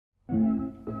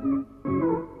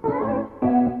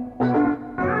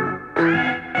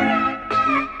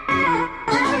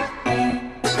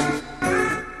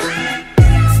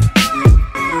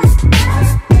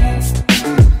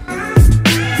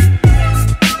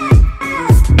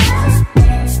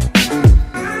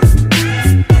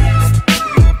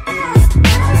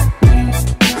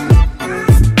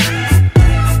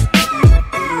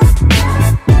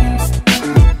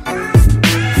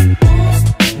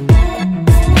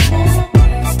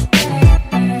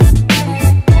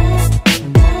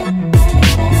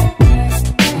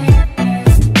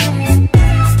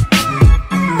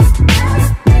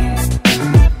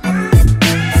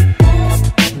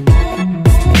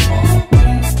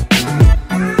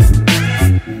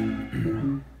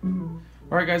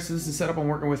Alright guys, so this is the setup I'm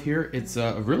working with here. It's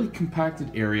a really compacted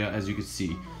area, as you can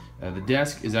see. The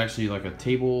desk is actually like a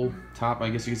tabletop, I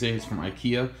guess you could say. It's from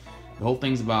IKEA. The whole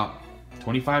thing's about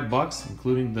 25 bucks,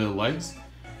 including the legs.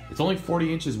 It's only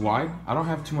 40 inches wide. I don't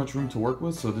have too much room to work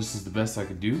with, so this is the best I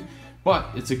could do. But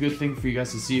it's a good thing for you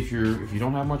guys to see if you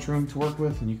don't have much room to work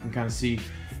with, and you can kind of see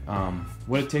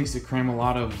what it takes to cram a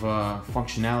lot of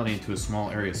functionality into a small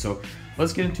area. So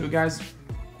let's get into it, guys.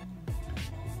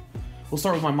 We'll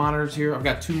start with my monitors here. I've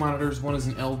got two monitors. One is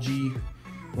an LG,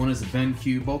 one is a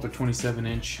BenQ. Both are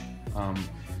 27-inch.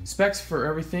 Specs for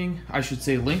everything, I should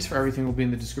say links for everything will be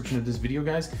in the description of this video,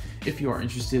 guys, if you are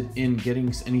interested in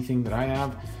getting anything that I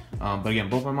have. But again,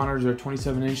 both my monitors are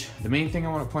 27-inch. The main thing I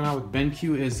want to point out with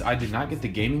BenQ is I did not get the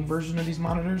gaming version of these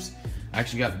monitors. I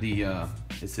actually got the,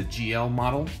 it's a GL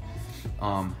model.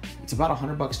 It's about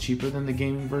 $100 cheaper than the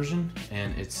gaming version,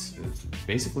 and it's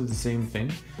basically the same thing.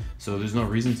 So there's no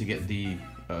reason to get the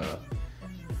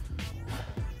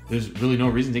there's really no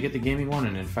reason to get the gaming one.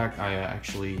 And in fact, I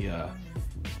actually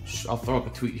I'll throw up a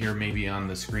tweet here, maybe on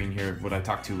the screen here, what I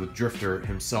talked to with Drifter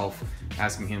himself,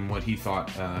 asking him what he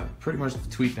thought. Pretty much the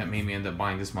tweet that made me end up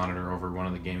buying this monitor over one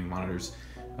of the gaming monitors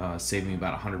saved me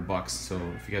about $100. So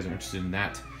if you guys are interested in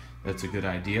that, that's a good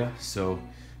idea. So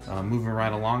moving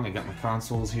right along, I got my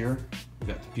consoles here. I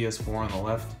got the PS4 on the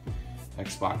left,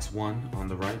 Xbox One on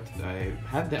the right. I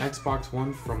had the Xbox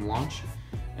One from launch,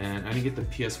 and I didn't get the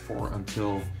PS4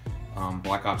 until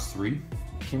Black Ops 3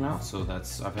 came out. So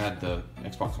I've had the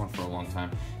Xbox One for a long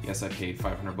time. Yes, I paid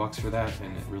 $500 for that,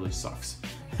 and it really sucks.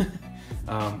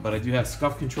 But I do have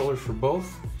SCUF controllers for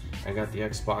both. I got the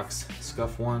Xbox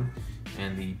SCUF One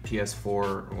and the PS4,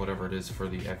 or whatever it is, for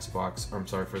the Xbox. Or I'm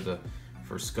sorry,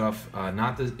 for SCUF,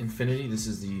 not the Infinity. This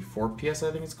is the 4PS,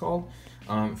 I think it's called.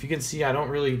 If you can see, I don't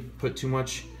really put too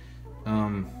much.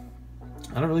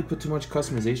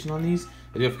 Customization on these.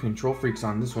 I do have control freaks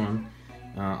on this one.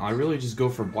 I really just go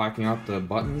for blacking out the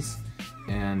buttons,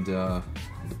 and the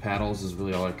paddles is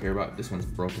really all I care about. This one's a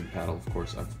broken paddle, of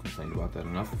course. I've complained about that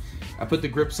enough. I put the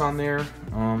grips on there.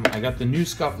 I got the new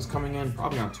SCUF is coming in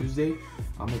probably on Tuesday.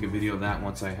 I'll make a video of that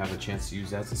once I have a chance to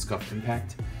use that. It's the SCUF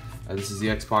Impact. This is the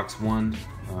Xbox One,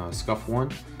 SCUF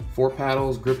One. 4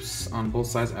 paddles, grips on both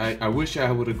sides. I wish I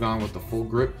would have gone with the full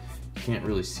grip. You can't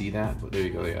really see that, but there you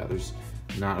go. Yeah, there's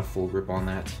not a full grip on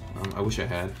that. I wish I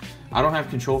had. I don't have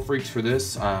control freaks for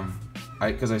this,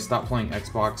 because I stopped playing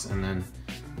Xbox, and then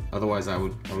otherwise I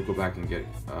would go back and get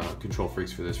control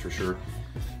freaks for this for sure.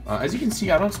 As you can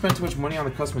see, I don't spend too much money on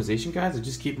the customization, guys. I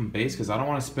just keep them base because I don't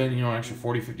want to spend, an extra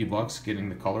 $40-50 getting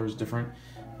the colors different.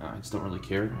 I just don't really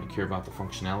care. I care about the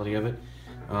functionality of it.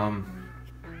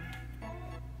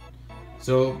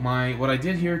 So what I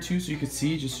did here too, so you could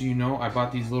see, just so you know, I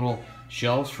bought these little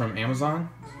shelves from Amazon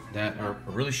that are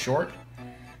really short.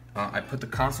 I put the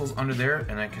consoles under there,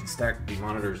 and I can stack the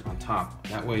monitors on top.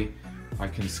 That way I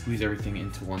can squeeze everything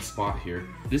into one spot here.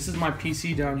 This is my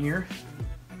PC down here.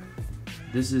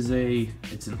 This is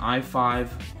it's an i5,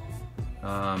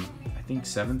 I think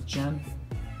 7th gen,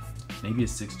 maybe a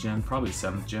 6th gen, probably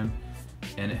 7th gen,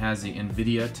 and it has the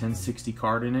NVIDIA 1060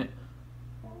 card in it.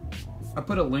 I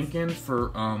put a link in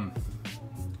for I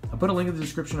put a link in the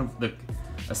description of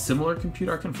a similar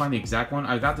computer. I couldn't find the exact one.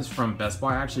 I got this from Best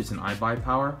Buy. Actually, it's an iBuy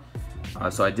Power,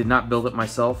 so I did not build it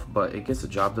myself, but it gets the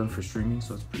job done for streaming,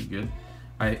 so it's pretty good.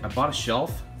 I bought a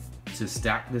shelf to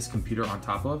stack this computer on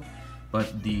top of,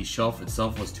 but the shelf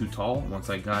itself was too tall once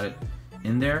I got it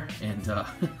in there, and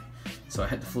so I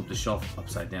had to flip the shelf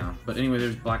upside down. But anyway,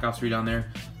 there's Black Ops 3 down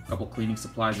there, a couple cleaning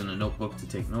supplies, and a notebook to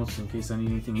take notes in case I need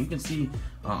anything. You can see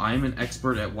I am an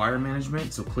expert at wire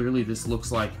management, so clearly this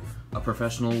looks like a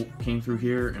professional came through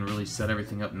here and really set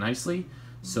everything up nicely.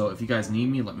 So if you guys need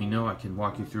me, let me know. I can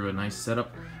walk you through a nice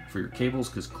setup for your cables,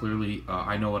 because clearly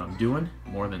I know what I'm doing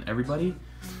more than everybody.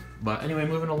 But anyway,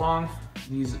 moving along,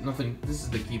 this is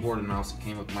the keyboard and mouse that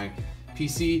came with my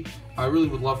PC, I really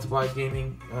would love to buy a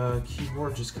gaming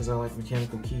keyboard just because I like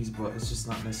mechanical keys, but it's just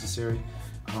not necessary.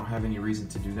 I don't have any reason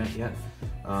to do that yet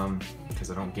because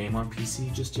I don't game on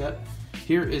PC just yet.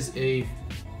 Here is a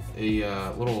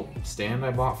little stand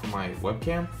I bought for my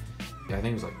webcam. Yeah, I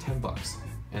think it was like 10 bucks.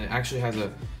 And it actually has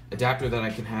a adapter that I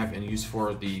can have and use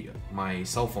for my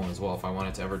cell phone as well. If I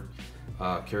wanted to ever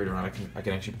carry it around, I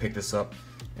can actually pick this up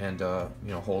and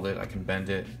you know, hold it. I can bend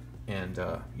it and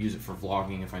use it for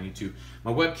vlogging if I need to.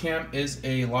 My webcam is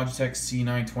a Logitech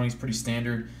C920. It's pretty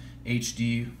standard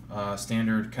HD,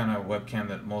 standard kind of webcam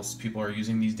that most people are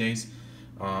using these days.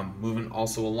 Moving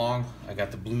also along, I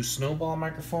got the Blue Snowball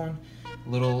microphone.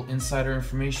 Little insider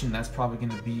information, that's probably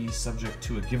going to be subject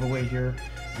to a giveaway here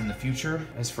in the future.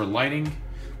 As for lighting,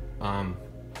 I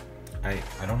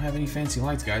don't have any fancy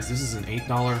lights, guys. This is an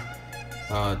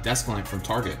 $8 desk lamp from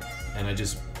Target, and I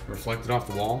just reflect it off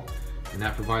the wall, and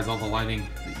that provides all the lighting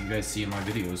that you guys see in my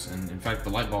videos. And in fact, the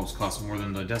light bulbs cost more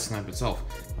than the desk lamp itself.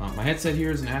 My headset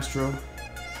here is an Astro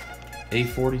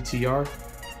A40 TR.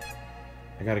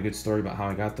 I got a good story about how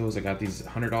I got those. I got these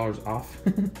 $100 off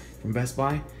from Best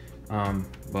Buy,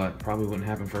 but probably wouldn't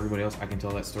happen for everybody else. I can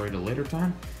tell that story at a later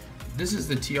time. This is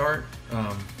the TR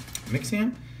mix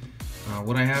amp.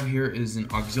 What I have here is an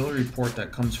auxiliary port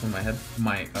that comes from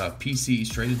my PC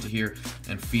straight into here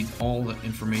and feeds all the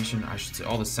information, I should say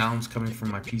all the sounds coming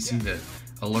from my PC that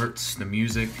alerts the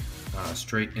music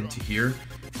straight into here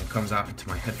and comes out into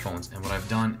my headphones. And what I've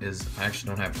done is, I actually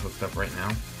don't have it hooked up right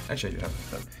now. Actually, I do have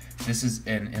it hooked up. This is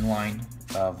an inline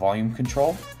volume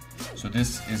control. So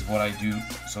this is what I do.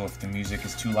 So if the music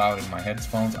is too loud in my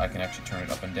headphones, I can actually turn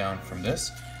it up and down from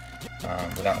this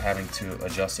without having to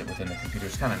adjust it within the computer.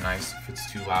 It's kind of nice if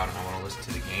it's too loud and I want to listen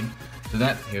to the game. So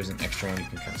that, here's an extra one, you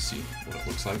can kind of see what it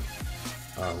looks like.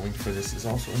 Link for this is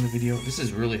also in the video. This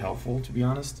is really helpful, to be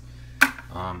honest,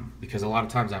 because a lot of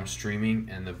times I'm streaming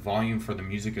and the volume for the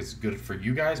music is good for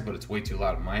you guys, but it's way too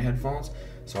loud in my headphones,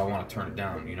 so I want to turn it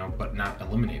down, you know, but not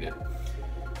eliminate it.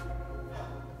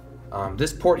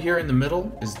 This port here in the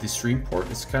middle is the stream port.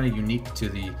 It's kind of unique to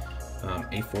the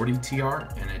A40 TR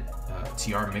and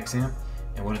TR mix amp,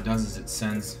 and what it does is it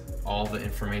sends all the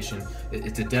information.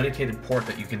 It's a dedicated port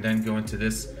that you can then go into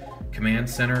this command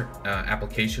center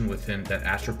application within that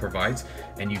Astro provides,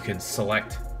 and you can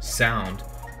select sound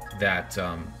that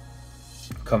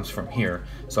comes from here.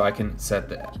 So I can set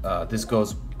that this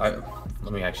goes,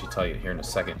 let me actually tell you here in a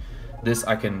second. This,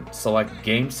 I can select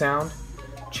game sound,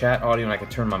 chat audio, and I can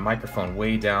turn my microphone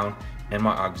way down and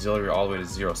my auxiliary all the way to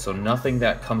 0. So nothing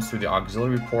that comes through the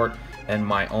auxiliary port and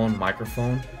my own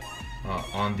microphone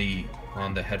on the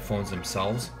headphones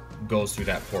themselves goes through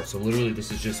that port. So literally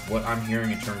this is just what I'm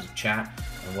hearing in terms of chat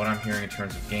and what I'm hearing in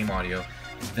terms of game audio.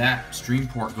 That stream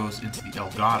port goes into the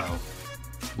Elgato,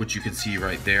 which you can see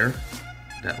right there,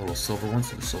 that little silver one,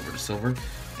 so the silver to silver.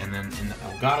 And then in the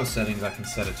Elgato settings, I can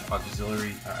set it to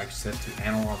auxiliary, I can set it to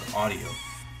analog audio,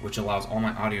 which allows all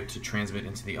my audio to transmit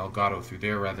into the Elgato through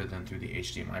there rather than through the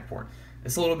HDMI port.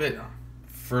 It's a little bit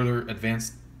further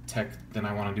advanced tech than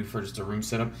I want to do for just a room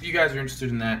setup. If you guys are interested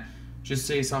in that, just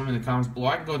say something in the comments below.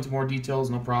 I can go into more details,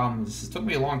 no problem. This took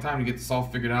me a long time to get this all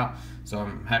figured out, so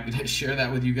I'm happy to share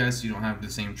that with you guys so you don't have the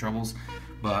same troubles.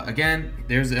 But again,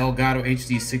 there's the Elgato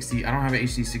HD60. I don't have an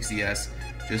HD60S,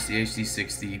 just the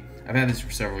HD60. I've had this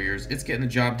for several years. It's getting the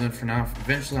job done for now.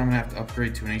 Eventually I'm gonna have to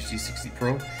upgrade to an HD60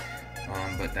 Pro,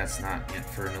 but that's not yet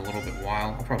for a little bit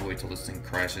while. I'll probably wait till this thing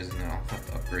crashes and then I'll have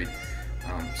to upgrade.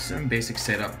 Some basic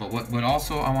setup, but what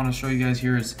also I want to show you guys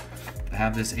here is I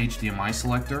have this HDMI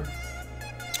selector.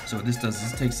 So what this does,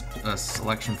 this takes a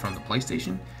selection from the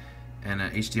PlayStation and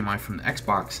an HDMI from the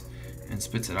Xbox and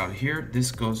spits it out of here. This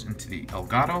goes into the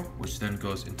Elgato, which then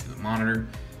goes into the monitor,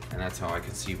 and that's how I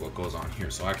can see what goes on here.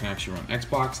 So I can actually run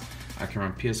Xbox, I can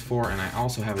run PS4, and I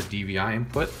also have a DVI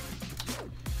input.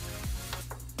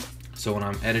 So when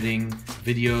I'm editing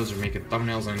videos or making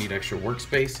thumbnails and I need extra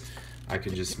workspace, I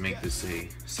can just make this a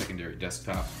secondary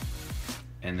desktop,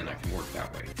 and then I can work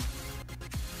that way.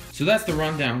 So that's the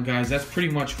rundown, guys. That's pretty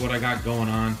much what I got going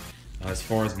on as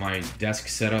far as my desk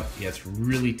setup. Yeah, it's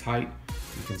really tight.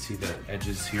 You can see the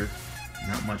edges here.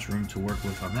 Not much room to work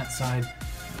with on that side.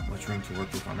 Not much room to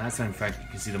work with on that side. In fact, you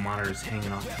can see the monitors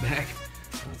hanging off the back.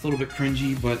 It's a little bit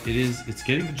cringy, but it's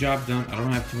getting the job done. I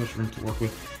don't have too much room to work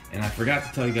with. And I forgot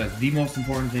to tell you guys, the most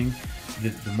important thing,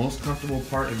 the most comfortable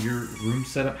part of your room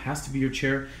setup has to be your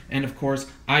chair. And of course,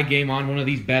 I game on one of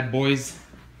these bad boys.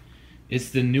 It's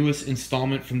the newest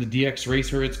installment from the DX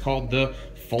Racer. It's called the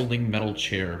folding metal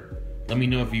chair. Let me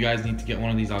know if you guys need to get one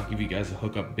of these. I'll give you guys a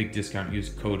hookup, big discount. Use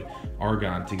code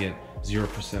Argon to get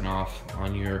 0% off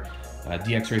on your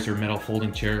DX Racer metal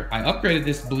folding chair. I upgraded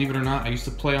this, believe it or not. I used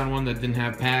to play on one that didn't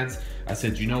have pads. I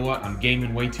said, you know what? I'm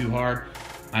gaming way too hard.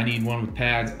 I need one with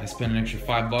pads. I spent an extra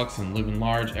 $5 and living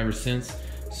large ever since.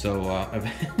 So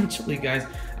eventually, guys,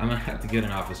 I'm gonna have to get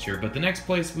an office chair. But the next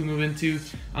place we move into,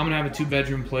 I'm gonna have a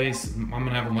 2-bedroom place. I'm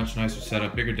gonna have a much nicer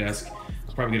setup, bigger desk.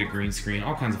 I'll probably get a green screen,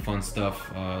 all kinds of fun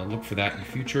stuff. Look for that in the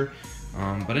future.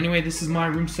 But anyway, this is my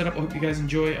room setup. I hope you guys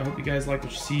enjoy. I hope you guys like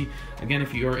what you see. Again,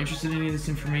 if you are interested in any of this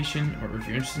information, or if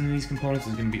you're interested in these components,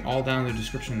 it's going to be all down in the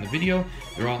description in the video.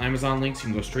 They're all Amazon links. You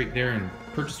can go straight there and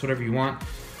purchase whatever you want.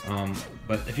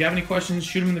 But if you have any questions,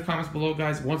 shoot them in the comments below,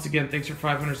 guys. Once again, thanks for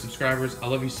 500 subscribers. I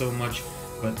love you so much.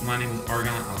 But my name is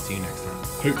Argon. I'll see you next time.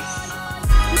 Peace.